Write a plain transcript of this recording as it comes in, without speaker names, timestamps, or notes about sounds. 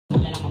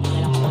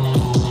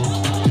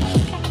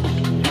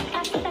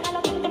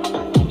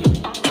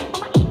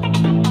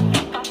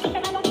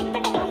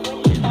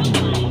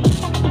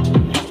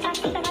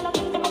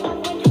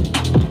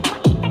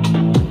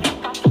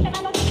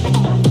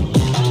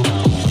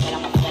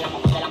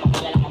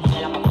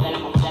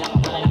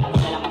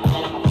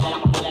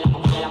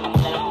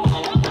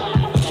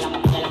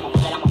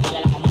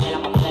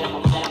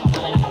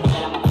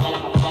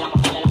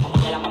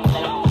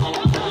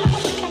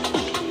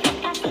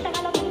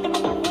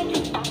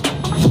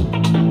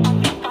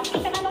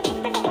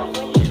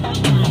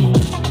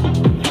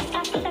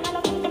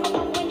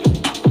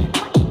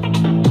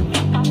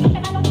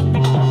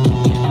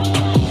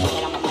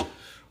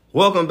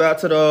Welcome back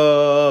to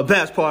the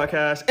best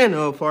podcast in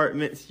the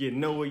apartments. You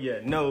know what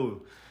you know.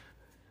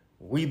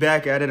 We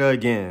back at it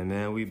again,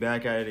 man.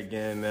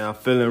 I'm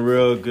feeling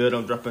real good.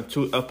 I'm dropping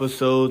 2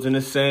 episodes in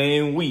the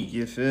same week.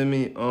 You feel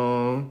me?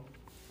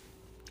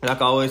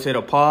 Like I always say,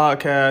 the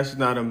podcast is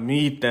not a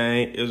me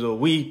thing, it's a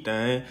we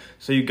thing.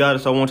 So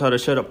I want y'all to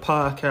share the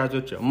podcast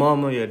with your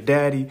mama, your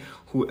daddy,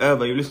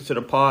 whoever. You listen to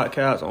the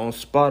podcast on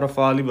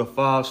Spotify, leave a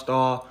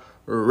 5-star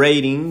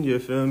rating. You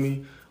feel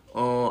me?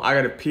 I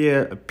got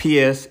a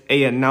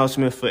PSA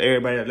announcement for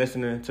everybody that's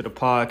listening to the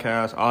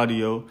podcast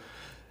audio.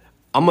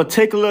 I'm going to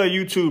take a little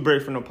YouTube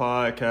break from the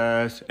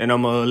podcast, and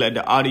I'm going to let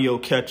the audio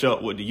catch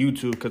up with the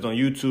YouTube, because on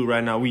YouTube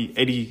right now, we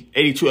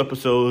 82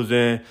 episodes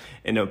in,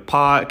 and the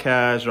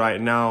podcast right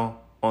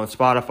now on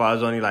Spotify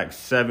is only like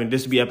 7.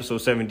 This will be episode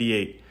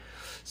 78.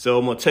 So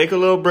I'm going to take a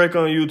little break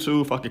on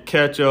YouTube if I could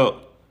catch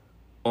up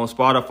on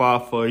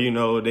Spotify for we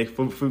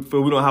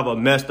don't have a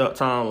messed up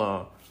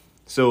timeline.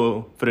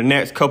 So for the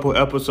next couple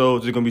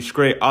episodes, it's gonna be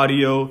straight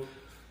audio.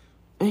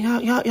 And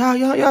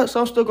yeah.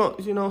 So I'm still gonna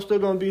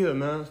be here,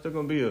 man. Still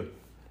gonna be here.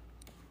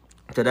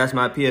 So that's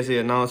my PSA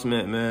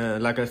announcement,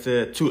 man. Like I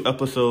said, 2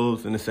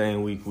 episodes in the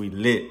same week. We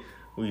litty.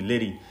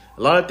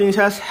 A lot of things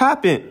has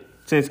happened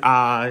since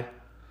I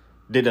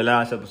did the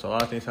last episode. A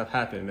lot of things have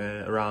happened,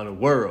 man, around the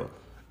world.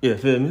 Yeah,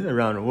 feel me?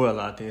 Around the world, a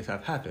lot of things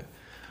have happened.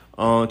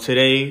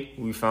 Today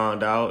we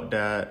found out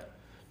that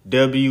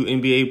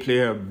WNBA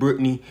player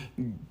Brittany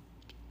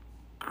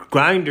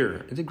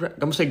Griner. I'm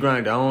going to say Griner.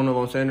 I don't know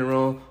if I'm saying it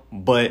wrong.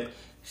 But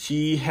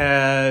she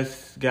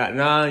has got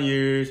 9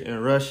 years in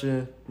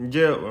Russian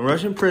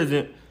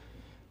prison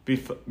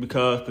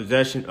because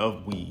possession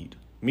of weed.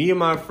 Me and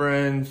my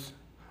friends,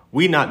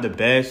 we not the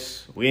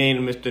best. We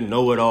ain't Mr.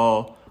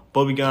 Know-It-All.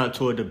 But we got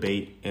into a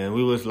debate. And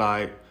we was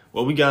like,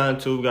 we got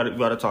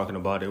talking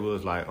about it. We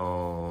was like,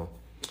 blase.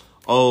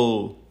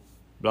 Oh,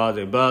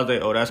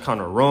 that's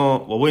kind of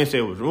wrong. Well, we didn't say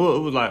it was wrong. It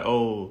was like,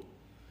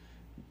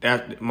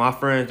 that my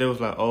friends, they was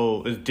like,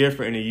 it's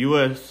different in the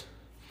U.S.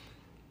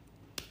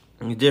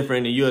 It's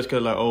different in the U.S.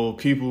 because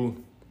people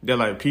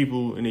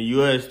in the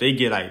U.S. they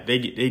get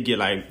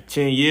like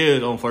 10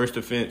 years on first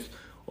offense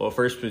or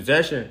first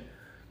possession,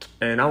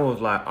 and I was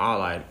like,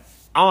 I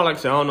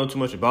don't know too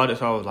much about it,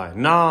 so I was like,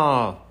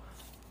 nah,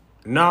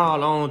 I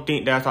don't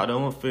think that's how they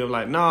don't feel.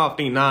 Like, I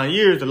think 9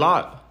 years is a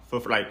lot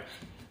for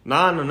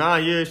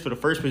 9 years for the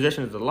first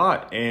possession is a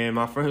lot. And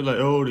my friend was like,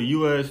 the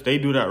U.S., they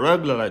do that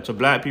regular. Like, to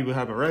black people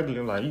happen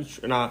regular. Like,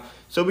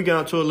 so we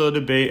got into a little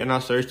debate, and I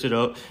searched it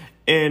up.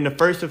 And the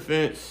first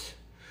offense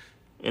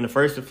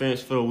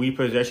for the weed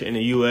possession in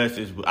the U.S.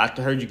 is, I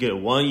heard you get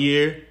 1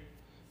 year.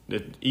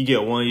 You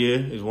get 1 year.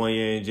 It's 1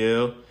 year in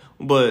jail.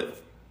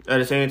 But at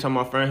the same time,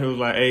 my friend, he was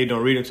like, hey,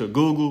 don't read into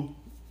Google.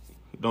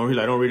 Don't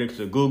read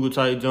into Google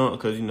type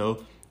junk, because,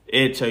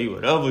 it tell you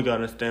whatever. You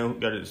gotta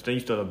understand you're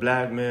still a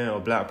black man or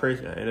a black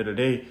person at the end of the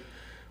day.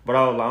 But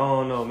I was like, I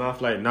don't know, man. I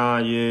feel like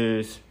 9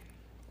 years.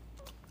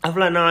 I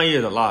feel like 9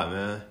 years a lot,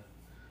 man.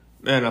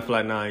 I feel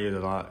like 9 years a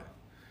lot.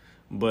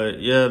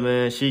 But yeah,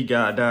 man, she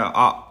got that.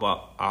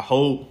 I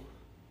hope.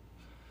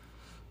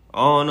 I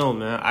don't know,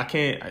 man.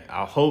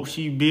 I hope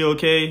she be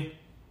okay.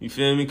 You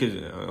feel me? Cause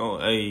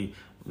I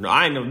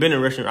ain't never been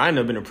in Russia. I ain't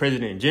never been a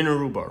prison in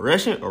general, but a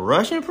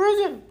Russian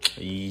prison?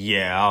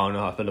 Yeah, I don't know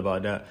how I feel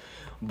about that.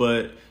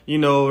 But,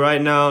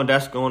 right now,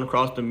 that's going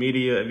across the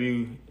media.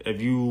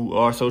 If you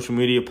are a social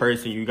media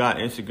person, you got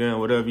Instagram,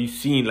 whatever, you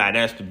seen,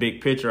 that's the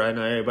big picture right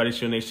now. Everybody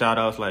shooting their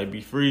shout-outs, be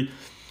free.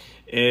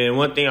 And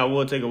one thing I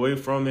will take away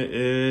from it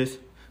is,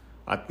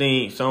 I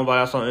think somebody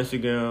else on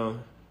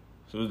Instagram,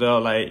 so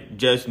they'll,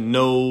 just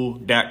know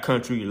that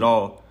country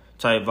law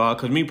type vibe.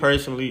 Because me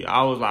personally,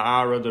 I was like,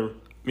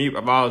 if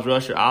I was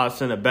Russia, I'd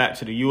send it back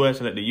to the U.S.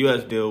 and let the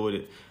U.S. deal with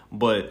it.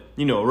 But,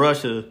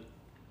 Russia,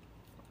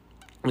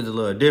 it's a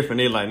little different.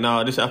 They like,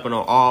 nah, this happened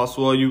on all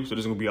soil, so this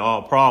is gonna be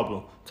all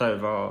problem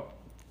type of.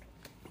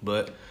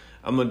 But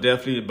I think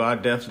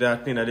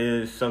that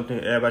is something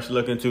everybody should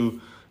look into.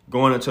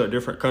 Going into a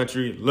different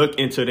country, look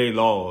into their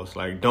laws.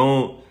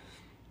 Don't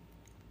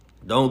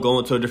go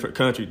into a different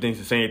country think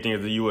the same thing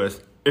as the U.S.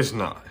 It's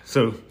not.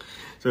 So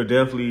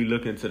definitely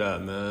look into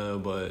that,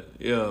 man. But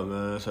yeah,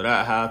 man. So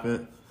that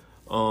happened.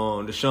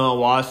 Deshaun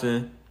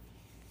Watson,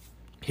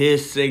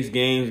 his 6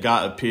 games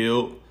got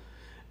appealed.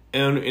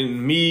 And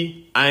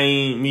I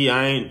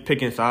ain't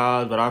picking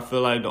sides, but I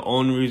feel like the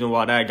only reason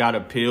why that got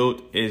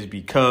appealed is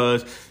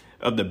because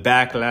of the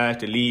backlash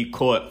the league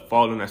caught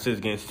following that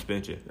 6-game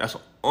suspension. That's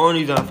the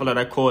only reason I feel like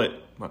that caught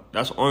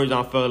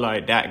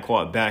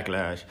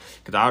backlash.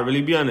 Because I'll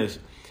really be honest,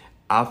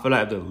 I feel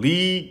like if the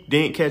league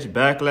didn't catch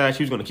backlash,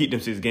 he was going to keep them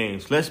 6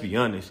 games. Let's be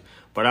honest.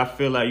 But I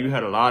feel like you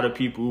had a lot of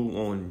people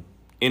on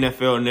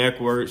NFL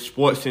Network,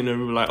 SportsCenter,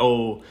 who were like,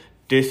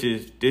 this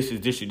is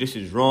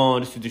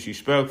wrong, this is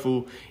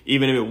disrespectful.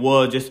 Even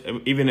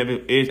if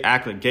it is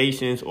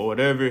accusations or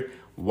whatever,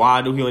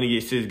 why do he only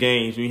get 6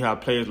 games when you have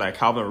players like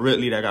Calvin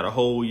Ridley that got a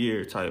whole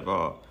year type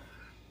of?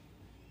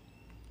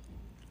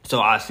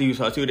 So I see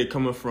where they're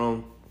coming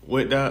from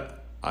with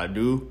that. I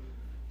do.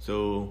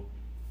 So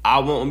I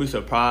won't be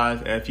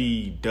surprised if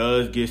he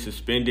does get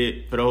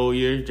suspended for the whole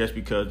year, just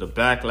because the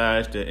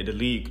backlash the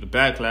league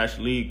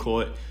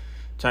caught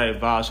type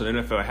vibe. So the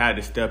NFL had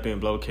to step in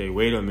and blow, okay,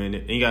 wait a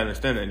minute. And you gotta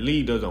understand that the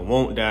league doesn't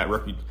want that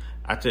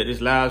I said this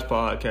last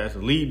podcast, the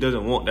league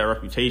doesn't want that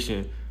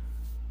reputation.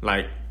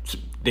 Like,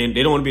 they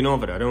don't want to be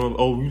known for that. They don't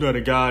you let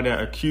a guy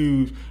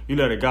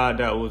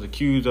that was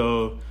accused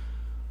of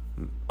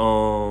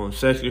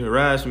sexual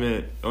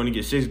harassment only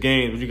get 6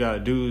 games, but you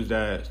got dudes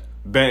that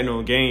betting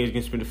on games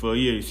get suspended for a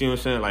year. You see what I'm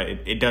saying? Like,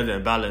 it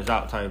doesn't balance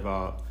out type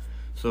vibe.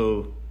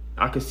 So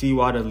I could see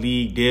why the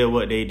league did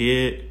what they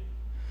did.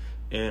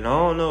 And I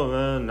don't know,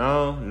 man.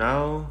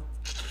 Now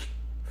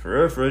for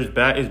real,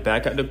 it's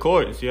back at the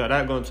court and see how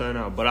that's gonna turn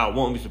out. But I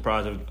won't be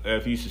surprised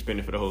if he's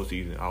suspended for the whole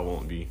season. I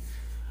won't be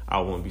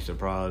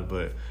surprised.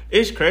 But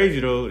it's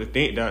crazy though to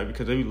think that,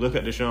 because if you look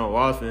at Deshaun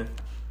Watson,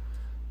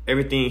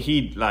 everything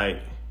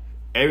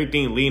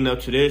leading up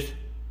to this,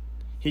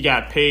 he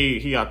got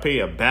paid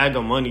a bag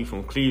of money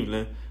from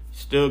Cleveland.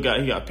 He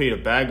got paid a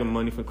bag of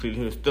money from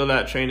Cleveland. He was still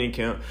at training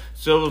camp.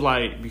 So it was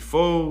like,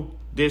 before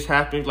this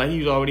happened, like, he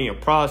was already in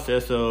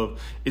process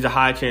of, it's a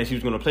high chance he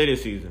was going to play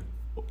this season.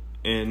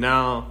 And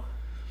now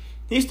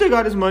he still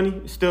got his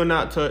money, still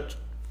not touched.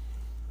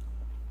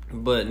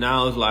 But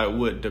now it's like,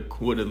 with the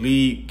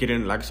league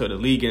getting, like I said, the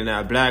league getting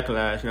that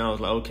backlash, now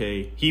it's like,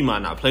 okay, he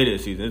might not play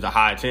this season. There's a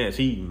high chance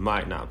he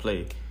might not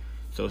play.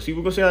 So we're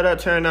going to see how that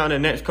turns out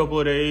in the next couple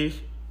of days.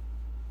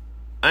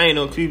 I ain't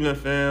no Cleveland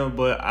fan,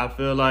 but I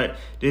feel like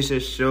this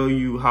should show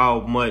you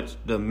how much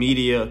the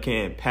media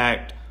can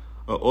impact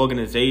an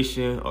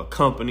organization or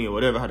company or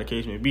whatever, how the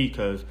case may be.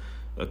 Because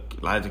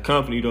as a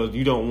company, you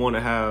don't want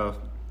the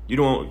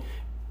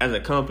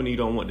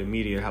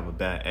media to have a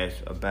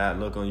bad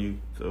look on you.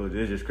 So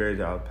it's just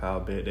crazy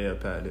how bad they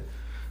impact it.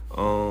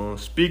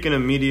 Speaking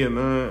of media,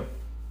 man,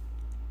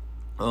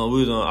 I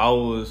was on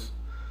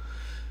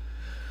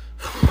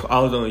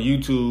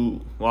YouTube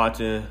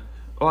watching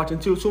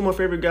two of my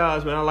favorite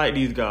guys, man. I like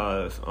these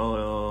guys.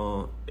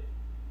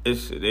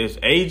 It's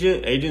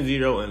Agent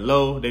Zero and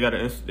Low. They got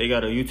a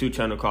YouTube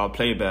channel called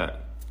Playback.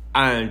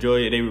 I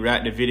enjoy it. They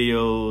react to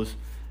videos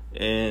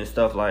and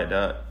stuff like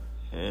that,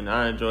 and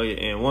I enjoy it.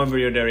 And one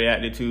video they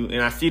reacted to,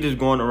 and I see this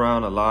going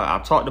around a lot. I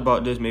talked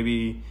about this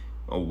maybe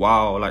a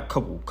while, like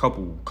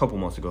couple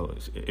months ago.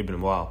 It's been a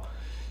while,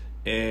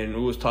 and it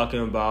was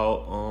talking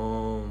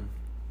about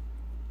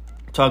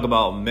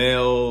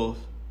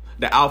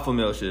the alpha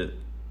male shit.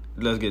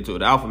 Let's get to it.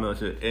 The alpha male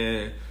shit.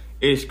 And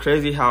it's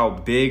crazy how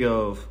big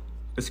of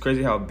a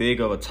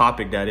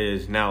topic that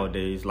is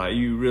nowadays. Like,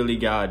 you really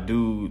got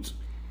dudes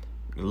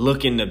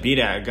looking to be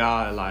that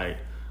guy, like,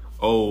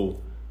 oh,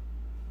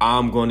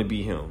 I'm going to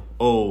be him.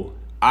 Oh,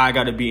 I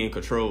got to be in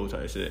control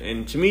type shit.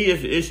 And to me,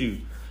 it's an issue.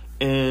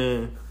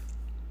 And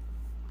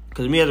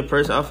because me as a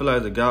person, I feel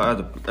like as a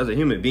guy, as a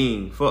human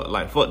being, fuck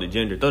the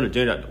gender. Throw the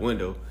gender out the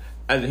window.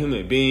 As a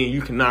human being,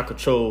 you cannot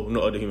control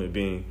no other human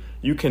being.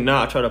 You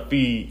cannot try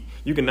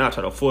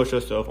to force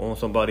yourself on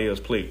somebody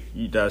else's plate.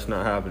 That's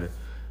not happening.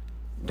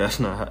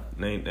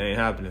 Ain't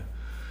happening.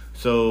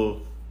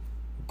 So,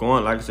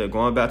 going back to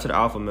the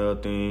alpha male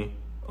thing.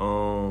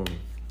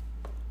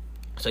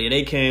 So yeah,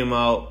 they came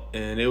out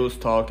and they was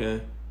talking,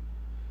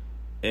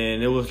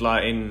 and it was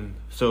like,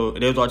 so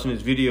they was watching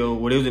this video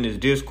where they was in this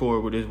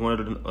Discord with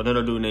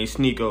another dude named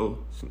Sneeko,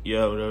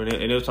 yeah, whatever,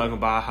 and they was talking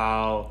about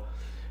how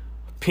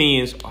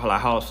opinions,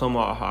 like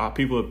how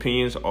people's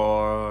opinions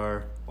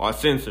are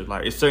censored.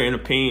 Like, it's certain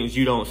opinions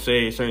you don't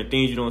say, certain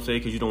things you don't say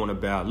because you don't want a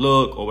bad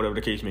look or whatever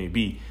the case may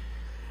be.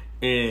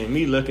 And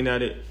me looking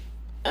at it,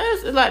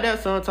 it's like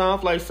that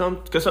sometimes. Like,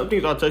 because some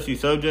things are touchy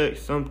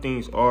subjects. Some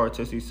things are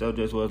touchy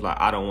subjects where it's like,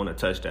 I don't want to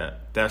touch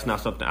that. That's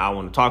not something I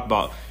want to talk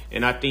about.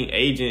 And I think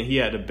Agent, he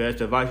had the best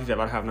advice. He said, if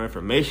I have no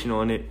information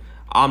on it,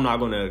 I'm not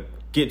going to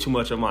get too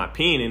much of my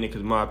opinion in it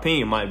because my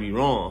opinion might be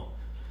wrong.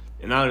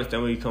 And I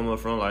understand where you coming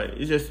from. Like,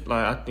 it's just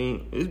like, I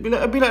think it'd be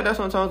like that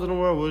sometimes in the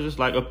world where it's just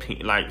like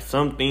like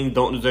some things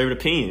don't deserve an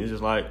opinion. It's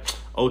just like,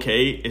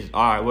 okay, it's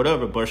all right,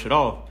 whatever, brush it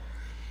off.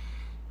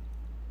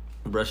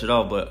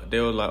 But they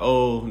were like,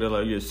 oh, they're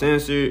like, you're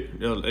censored.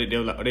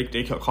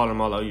 They kept calling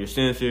him out like, you're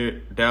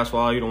censored. That's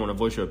why you don't want to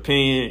voice your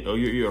opinion, or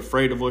you're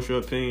afraid to voice your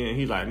opinion. And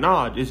he's like,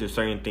 nah, this is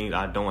certain things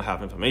I don't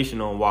have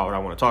information on. Why would I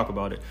want to talk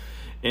about it?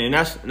 And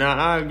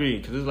I agree,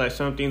 because it's like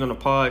some things on the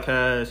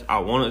podcast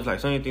it's like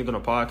some things on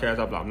the podcast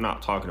I'm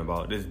not talking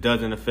about. This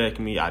doesn't affect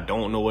me. I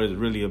don't know what it's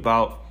really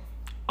about.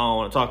 I don't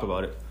want to talk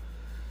about it.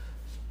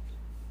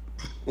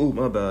 Ooh,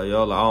 my bad,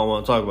 y'all. Like, I don't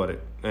want to talk about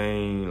it.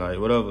 And like,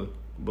 whatever.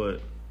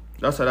 But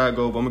that's how that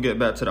go. But I'm gonna get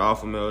back to the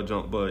alpha male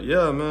jump. But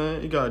yeah,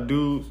 man, you got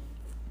dudes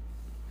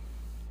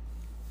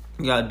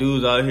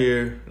out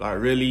here like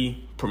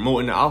really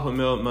promoting the alpha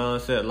male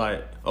mindset.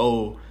 Like,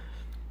 oh,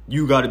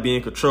 you got to be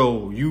in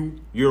control.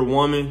 You're a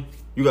woman.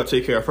 You got to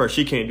take care of her.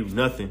 She can't do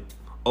nothing.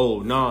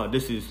 Oh, nah,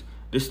 this is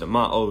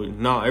oh,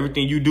 nah,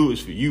 everything you do is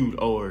for you.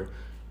 Or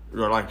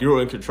like,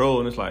 you're in control.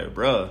 And it's like,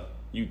 bruh,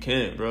 you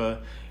can't,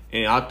 bruh.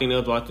 And I think they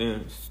was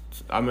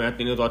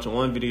watching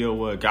one video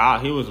where a guy,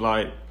 he was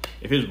like,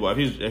 if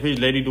his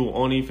lady do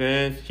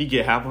OnlyFans, he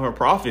get half of her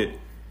profit.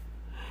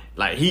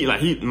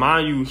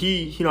 Mind you,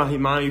 he's not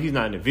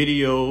in the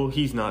video,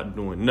 he's not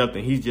doing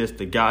nothing. He's just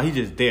the guy, he's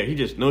just there. He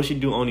just knows she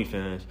do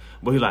OnlyFans,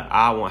 but he's like,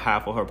 I want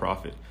half of her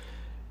profit.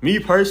 Me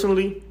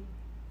personally,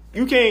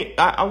 you can't.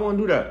 I won't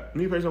do that.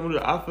 Me personally, I won't do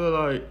that. I feel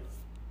like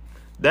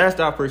that's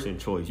that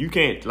person's choice. You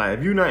can't, like,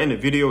 if you're not in the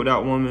video with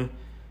that woman,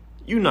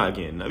 you not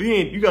getting. If you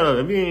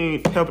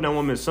ain't helping that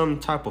woman in some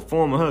type of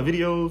form of her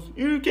videos,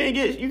 you can't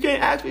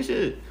ask for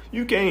shit.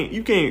 You can't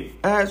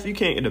ask, you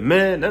can't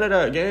demand none of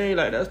that, gang.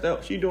 Like,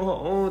 she doing her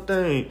own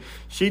thing.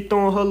 She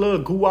throwing her little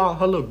goo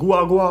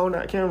on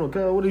that camera.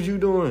 Cuz, what is you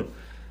doing?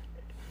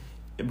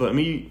 But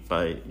me,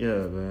 like,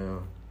 yeah, man.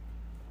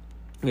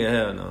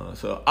 Yeah, no.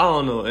 So I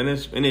don't know, and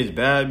it's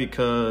bad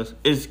because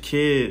it's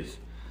kids.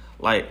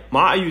 Like,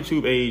 my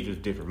YouTube age was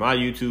different. My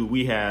YouTube,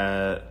 we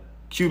had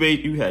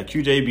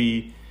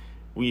QJB,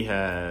 we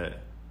had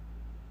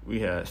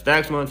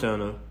Stacks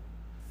Montana,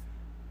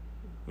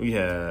 we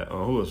had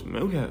who else,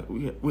 man?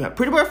 We had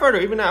Pretty Boy Further.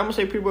 Even now, I'm gonna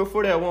say Pretty Boy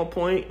Further at one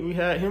point. We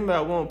had him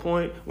at one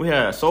point. We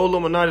had Soul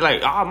Illuminati.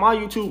 Like, my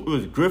YouTube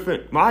was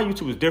different. My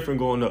YouTube was different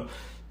growing up.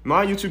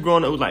 My YouTube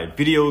growing up was like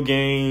video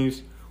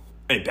games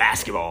and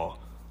basketball.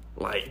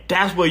 Like,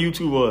 that's what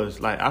YouTube was.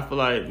 Like, I feel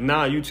like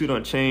now YouTube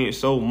done changed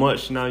so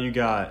much. Now you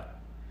got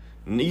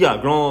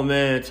grown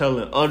men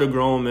telling other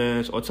grown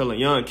men or telling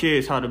young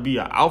kids how to be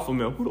an alpha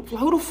male. Who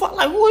the fuck?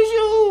 Like, who is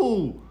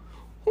you?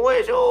 Who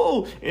is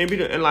you?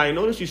 And like,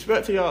 no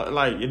disrespect to y'all.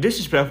 Like, you're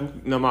disrespectful.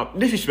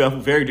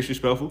 Disrespectful, very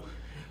disrespectful.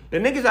 The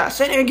niggas out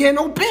sitting there getting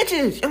no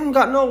bitches. Y'all don't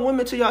got no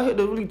women till y'all here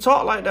to really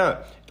talk like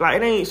that.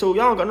 Like, it ain't, so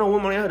y'all don't got no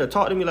women out here to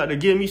talk to me like to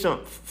give me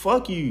something.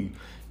 Fuck you.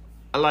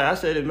 Like, I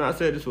said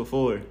this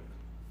before.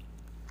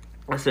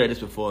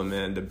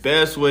 Man. The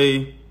best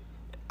way,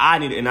 I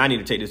need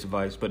to take this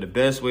advice, but the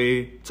best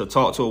way to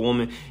talk to a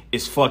woman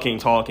is fucking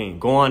talking,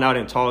 going out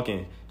and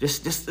talking.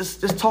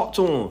 Just talk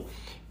to them.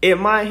 It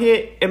might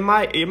hit, you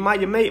might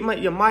make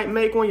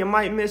one, you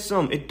might miss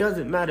some. It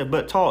doesn't matter,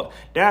 but talk.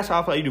 That's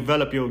how I feel like you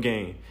develop your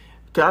game.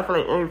 Cause I feel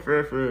like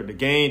for the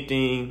game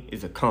thing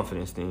is a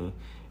confidence thing.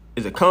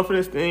 It's a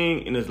confidence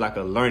thing, and it's like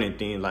a learning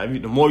thing.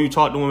 Like, the more you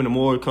talk to women, the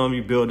more it comes,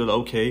 you build it.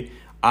 Okay,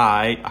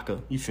 I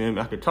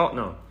could talk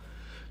now.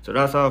 So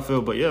that's how I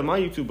feel. But yeah, my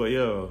YouTube,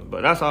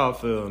 but that's how I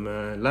feel,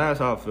 man. That's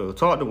how I feel.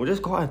 Talk to them.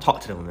 Just go out and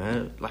talk to them,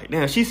 man. Like,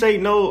 damn, she say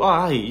no.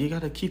 All right, you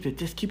gotta keep it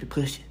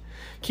pushing.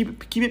 Keep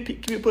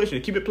it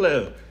pushing. Keep it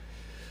playing.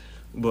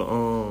 But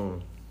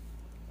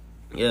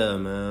yeah,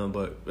 man.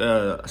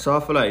 But so I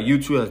feel like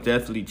YouTube has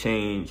definitely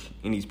changed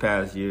in these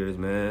past years,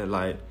 man.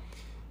 Like,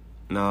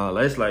 nah,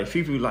 it's like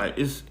people like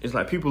it's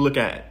like people look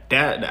at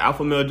that, the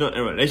alpha male junk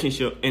in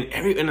relationship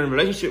in the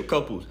relationship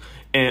couples.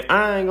 And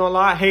I ain't gonna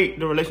lie, I hate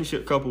the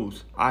relationship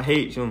couples. I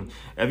hate them.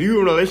 If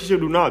you in a relationship,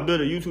 do not build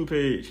a YouTube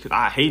page. Cause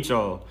I hate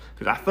y'all.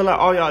 Cause I feel like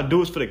all y'all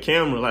do is for the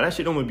camera. Like, that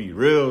shit don't be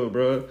real,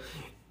 bro.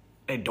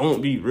 It don't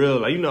be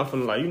real. Like, you're not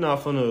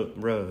finna,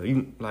 bro.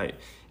 You, like,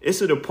 it's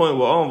to the point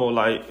where I'm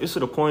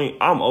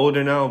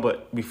older now,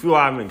 but before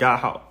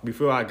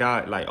I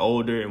got like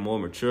older and more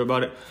mature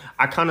about it,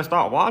 I kind of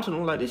stopped watching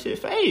them. Like, this shit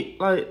fake.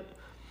 Like,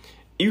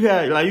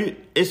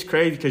 it's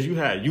crazy because you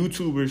had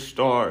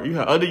YouTubers you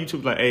had other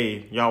YouTubers like,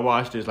 hey, y'all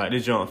watch this, like,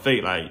 this junk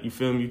fake, like, you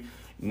feel me?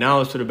 Now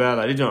it's to the bad,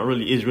 like, this junk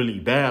is really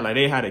bad. Like,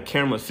 they had a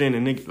camera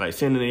sending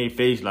their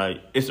face,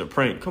 like, it's a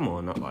prank. Come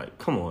on now, like,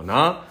 come on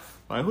now.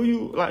 Like, who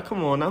you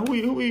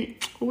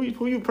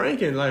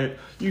pranking? Like,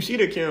 you see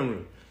the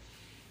camera.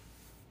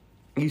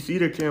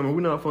 We're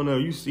not finna,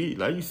 you see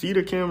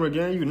the camera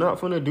again. You're not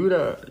finna do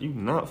that. You're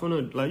not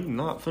finna play,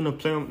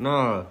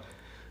 nah.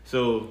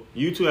 So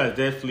YouTube has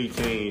definitely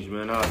changed,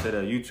 man. I'll say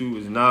that YouTube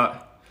is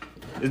not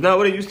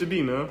what it used to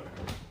be, man.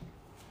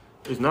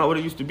 It's not what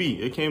it used to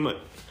be. It came up.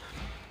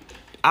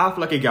 I feel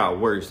like it got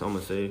worse. I'm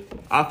gonna say.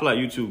 I feel like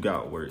YouTube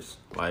got worse.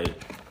 Like,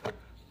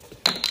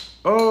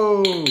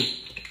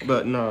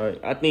 but no,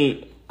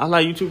 I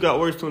like YouTube got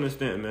worse to an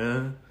extent,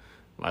 man.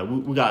 Like,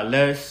 we got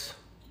less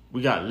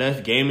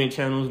gaming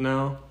channels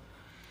now.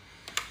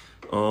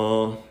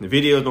 The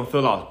videos don't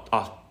feel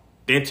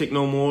authentic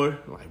no more.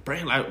 Like,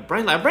 bring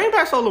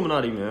back Soul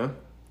Illuminati, man.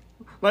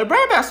 Like,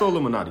 bring back Soul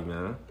Illuminati,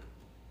 man.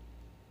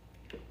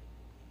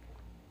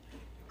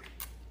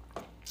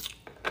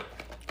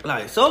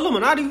 Like, Soul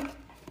Illuminati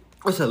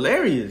was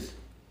hilarious.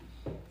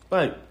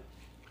 Like,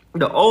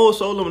 the old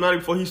Soul Illuminati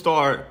before he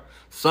started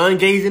sun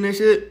gazing and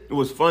shit, it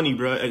was funny,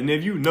 bro. And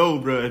if you know,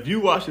 bro, if you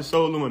watched the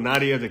Soul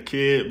Illuminati as a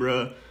kid,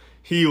 bro,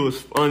 he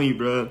was funny,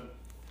 bro.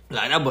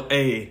 Like, that, but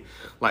hey,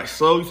 like,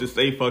 Soul used to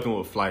stay fucking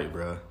with Flight,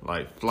 bro.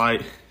 Like,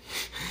 Flight,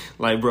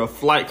 like, bro,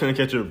 Flight couldn't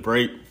catch a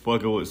break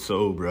fucking with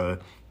Soul, bro.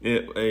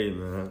 Hey,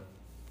 man.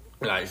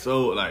 Like,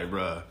 Soul, like,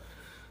 bro.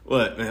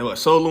 What, man? What,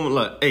 Soul Illuminati?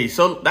 Like, hey,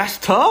 Soul, that's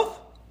tough?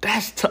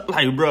 That's tough.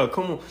 Like, bro,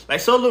 come on. Like,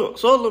 Soul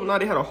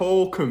Illuminati had a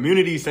whole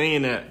community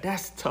saying that.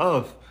 That's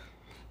tough.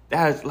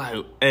 That's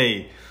like,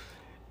 hey,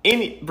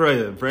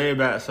 bring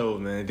back Soul,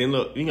 man. Then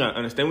look, you gotta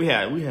understand, we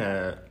had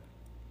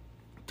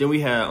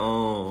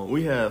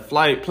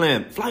Flight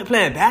playing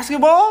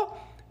basketball,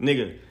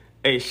 nigga.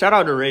 Hey, shout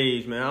out to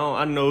Rage, man.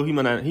 I know he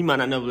might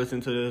not never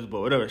listen to this,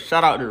 but whatever.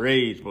 Shout out to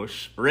Rage, bro.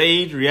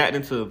 Rage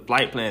reacting to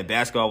Flight playing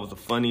basketball was the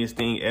funniest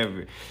thing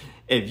ever.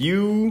 If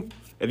you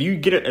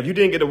didn't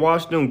get to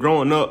watch them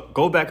growing up,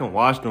 go back and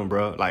watch them,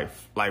 bro. Like,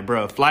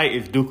 bro, Flight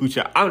is Dooku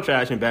Cha. I'm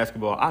trash in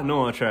basketball. I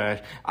know I'm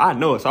trash. I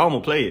know it, so I'm gonna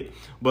play it.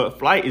 But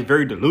Flight is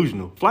very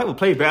delusional. Flight will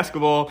play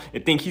basketball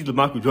and think he's the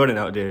Michael Jordan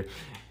out there.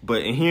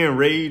 But in hearing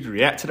Rage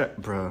react to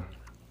that, bro,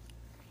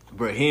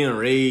 hearing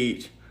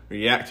Rage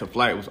react to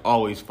Flight was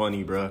always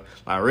funny, bro.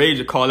 Like, Rage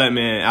would call that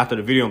man after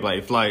the video and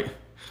be like,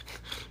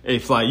 hey,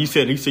 Flight, you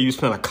said you was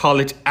playing a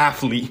college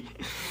athlete.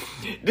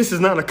 This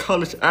is not a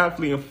college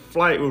athlete, and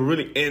Flight will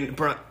really end,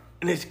 bro.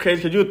 And it's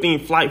crazy because you would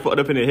think Flight fucked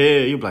up in the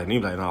head. You'd be like,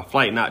 nah,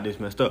 Flight not this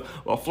messed up.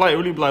 Well, Flight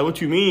really be like,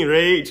 what you mean,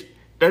 Rage?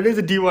 That is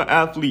a D1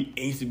 athlete.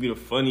 It used to be the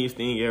funniest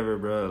thing ever,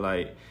 bro.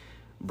 Like,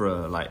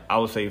 I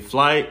would say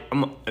Flight.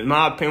 In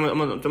my opinion,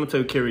 I'm gonna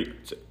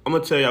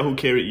tell y'all who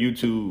carried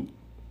YouTube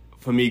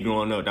for me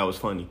growing up. That was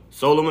funny.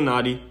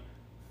 Soluminati.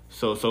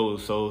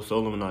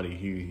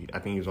 Soluminati. I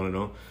think he was one of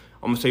them.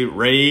 I'm gonna say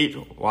Rage.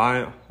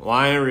 Why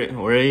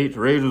Rage?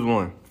 Rage was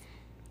one.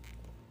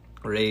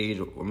 Rage.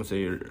 I'm gonna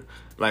say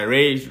like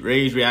Rage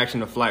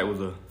reaction to Flight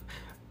was a.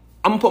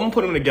 I'm gonna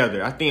put them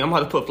together. I think I'm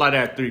gonna have to put Flight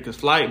at 3 because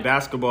Flight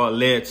basketball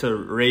led to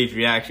Rage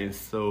reactions.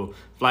 So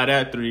Flight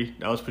at 3.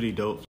 That was pretty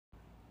dope.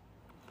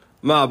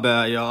 My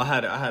bad, y'all. I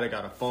had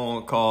got a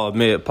phone call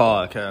mid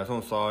podcast.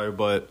 I'm sorry,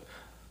 but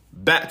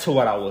back to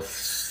what I was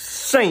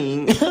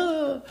saying.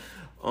 The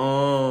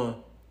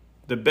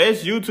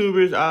best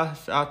YouTubers I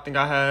think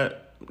I had.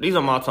 These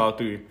are my top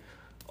 3.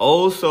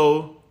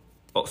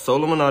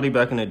 Soluminati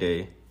back in the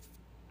day.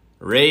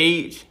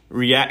 Rage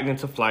reacting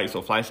to Flight,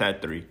 so Flight's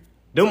at 3.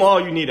 Them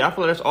all you needed. I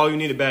feel like that's all you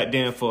needed back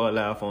then for a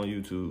laugh on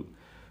YouTube.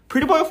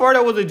 Pretty Boy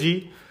Fredo was a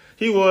G.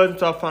 He was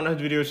until I found out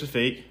his videos was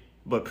fake.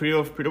 But Pretty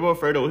Boy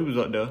Fredo, he was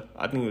up there.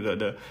 I think he was up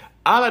there.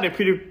 I like the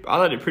Pretty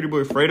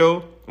Boy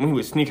Fredo when he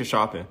was sneaker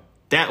shopping.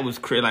 That was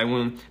crazy. Like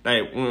when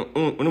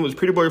it was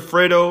Pretty Boy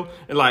Fredo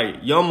and like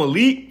Young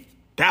Malik,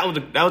 that was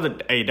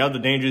a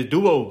dangerous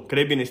duo. Cause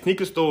they been in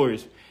sneaker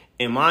stores.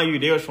 And mind you,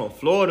 they was from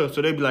Florida,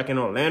 so they'd be like in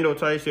Orlando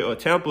type shit or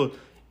Tampa.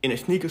 In the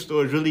sneaker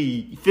stores, really,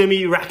 you feel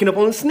me, racking up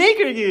on the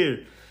sneaker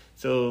gear.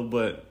 So,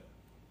 but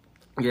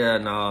yeah,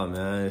 nah,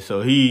 man.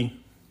 So I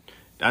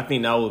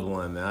think that was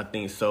one, man. I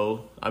think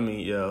so. I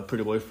mean, yeah,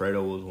 Pretty Boy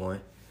Fredo was one.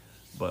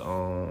 But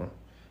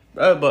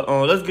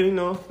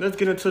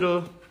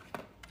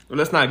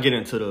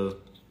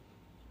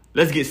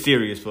let's get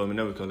serious for a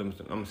minute. Because I'm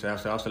gonna say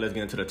also let's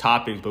get into the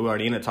topics, but we're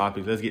already in the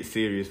topics. Let's get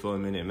serious for a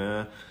minute,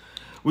 man.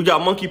 We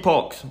got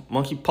monkeypox. Is it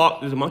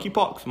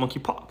monkeypox?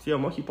 Monkeypox. Yeah,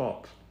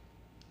 monkeypox.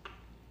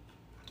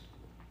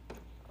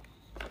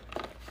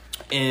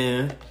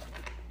 And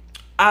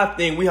I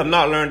think we have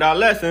not learned our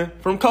lesson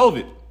from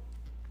COVID.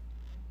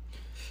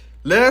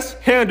 Let's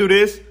handle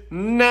this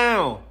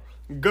now.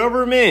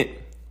 Government,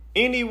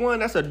 anyone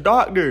that's a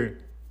doctor,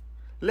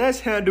 let's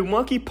handle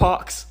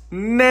monkeypox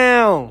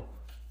now.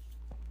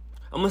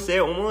 I'm going to say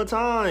it one more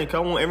time because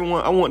I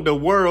want the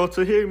world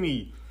to hear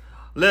me.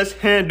 Let's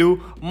handle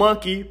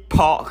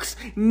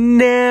monkeypox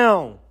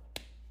now.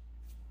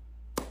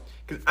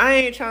 Because I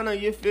ain't trying to,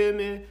 you feel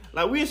me?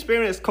 Like, we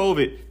experienced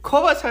COVID.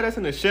 COVID's had us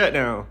in a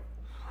shutdown.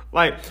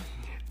 Like,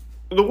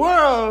 the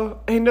world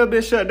ain't never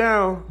been shut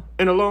down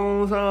in a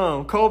long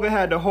time. COVID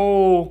had the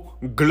whole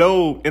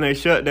globe in a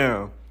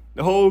shutdown.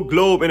 The whole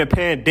globe in a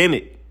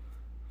pandemic.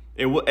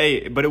 But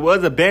it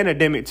was a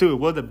pandemic too. It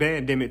was a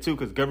pandemic too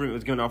because government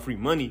was giving out free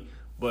money.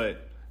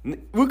 But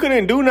we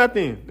couldn't do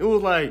nothing. It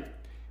was like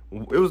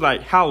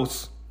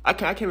house. I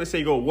can't even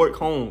say go work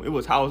home. It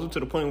was house. It was to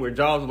the point where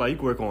jobs was like you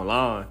could work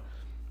online.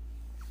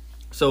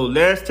 So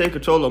let's take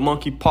control of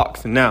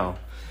monkeypox now.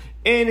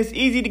 And it's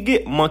easy to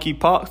get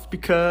monkeypox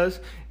because,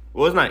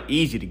 well, it's not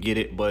easy to get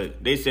it,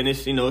 but they said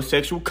it's,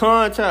 sexual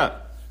contact.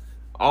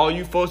 All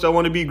you folks that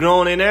want to be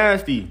grown and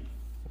nasty,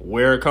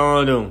 wear a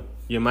condom.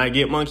 You might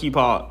get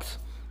monkeypox.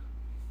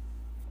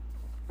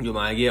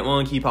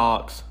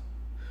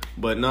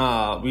 But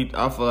nah,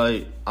 I feel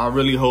like I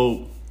really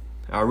hope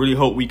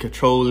we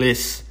control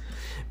this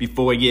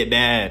before it get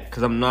bad.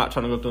 Cause I'm not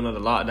trying to go through another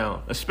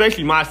lockdown.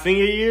 Especially my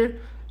senior year.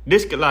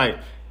 This could I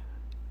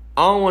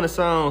don't want to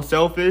sound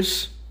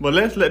selfish, but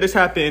let's let this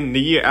happen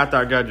the year after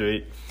I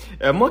graduate.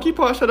 If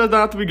monkeypox shut us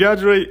down after we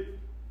graduate,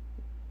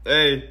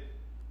 hey,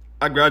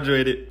 I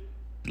graduated.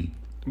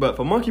 But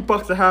for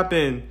monkeypox to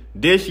happen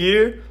this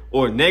year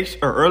or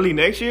early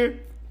next year,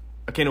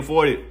 I can't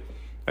afford it.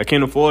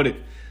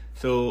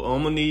 So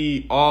I'm gonna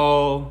need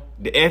all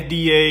the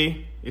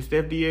FDA. It's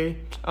the FDA.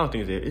 I don't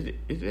think it's there. Is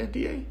it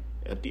FDA?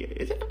 FDA.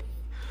 Is it FDA?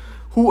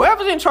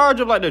 Whoever's in charge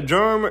of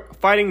the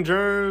fighting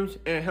germs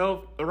and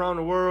health around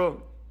the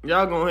world,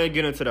 y'all go ahead and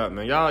get into that,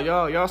 man.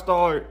 Y'all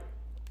start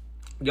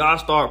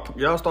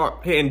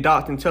hitting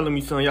dots and telling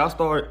me, son. Y'all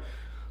start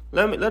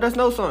let us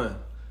know, son,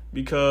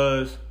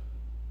 because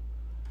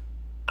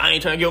I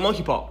ain't trying to get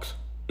monkeypox.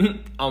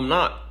 I'm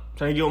not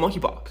trying to get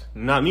monkeypox.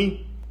 Not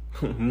me.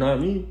 Not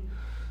me.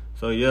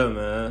 So yeah,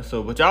 man.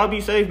 But y'all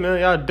be safe,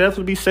 man. Y'all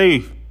definitely be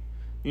safe.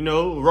 You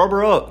know,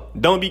 rubber up.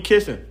 Don't be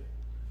kissing.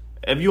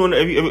 If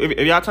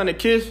y'all trying to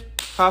kiss,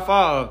 high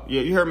five.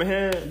 Yeah, you heard my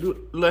hand? Do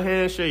a little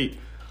handshake.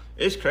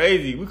 It's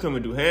crazy. We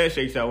couldn't do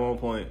handshakes at one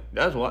point.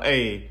 That's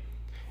why,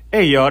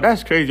 hey, y'all,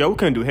 that's crazy. Y'all, we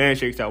couldn't do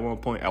handshakes at one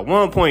point. At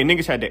one point,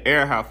 niggas had the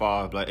air high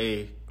five. Like,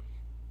 hey,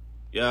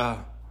 yeah.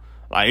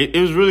 Like, it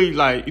was really,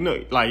 like, you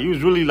know, like, it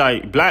was really,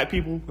 like, black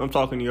people. I'm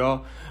talking to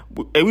y'all.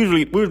 We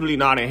was really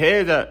nodding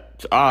heads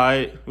at, all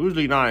right. We was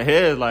really nodding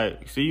heads,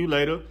 like, see you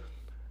later.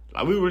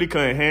 Like, we really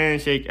couldn't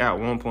handshake at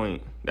one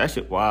point. That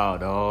shit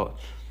wild, dog.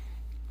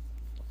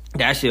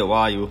 That shit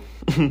wild.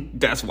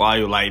 That's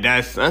wild. Like,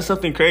 that's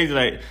something crazy.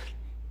 Like,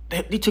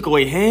 they took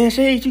away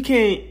handshakes. You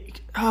can't.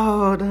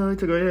 Oh, no, they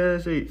took away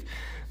handshakes.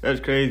 That's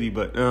crazy.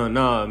 But,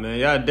 nah, man.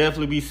 Y'all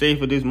definitely be safe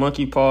with this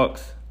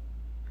monkeypox.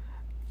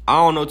 I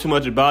don't know too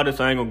much about it,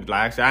 so I ain't gonna, like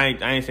I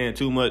said, I ain't saying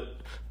too much.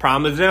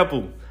 Prime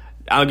example.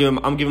 I'm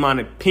giving my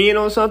opinion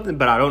on something,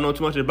 but I don't know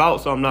too much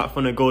about, so I'm not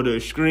finna go to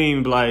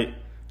extreme, like,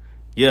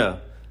 yeah.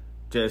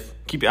 Just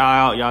keep your eye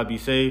out. Y'all be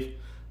safe.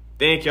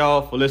 Thank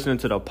y'all for listening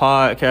to the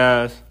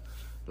podcast.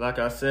 Like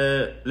I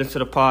said, listen to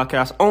the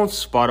podcast on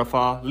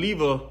Spotify.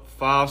 Leave a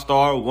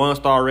 5-star,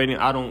 1-star rating.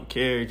 I don't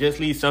care. Just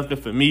leave something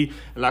for me.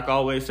 And like I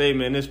always say,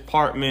 man, this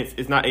apartment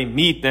is not a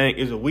me thing.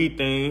 It's a we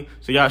thing.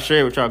 So y'all share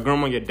it with y'all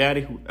grandma, your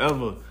daddy,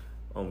 whoever.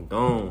 I'm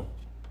gone.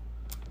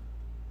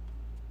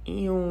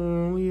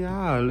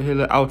 Yeah, hear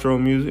the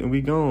outro music and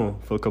we gone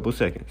for a couple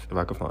seconds if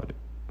I can find it.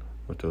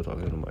 I'm still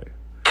talking to the mic.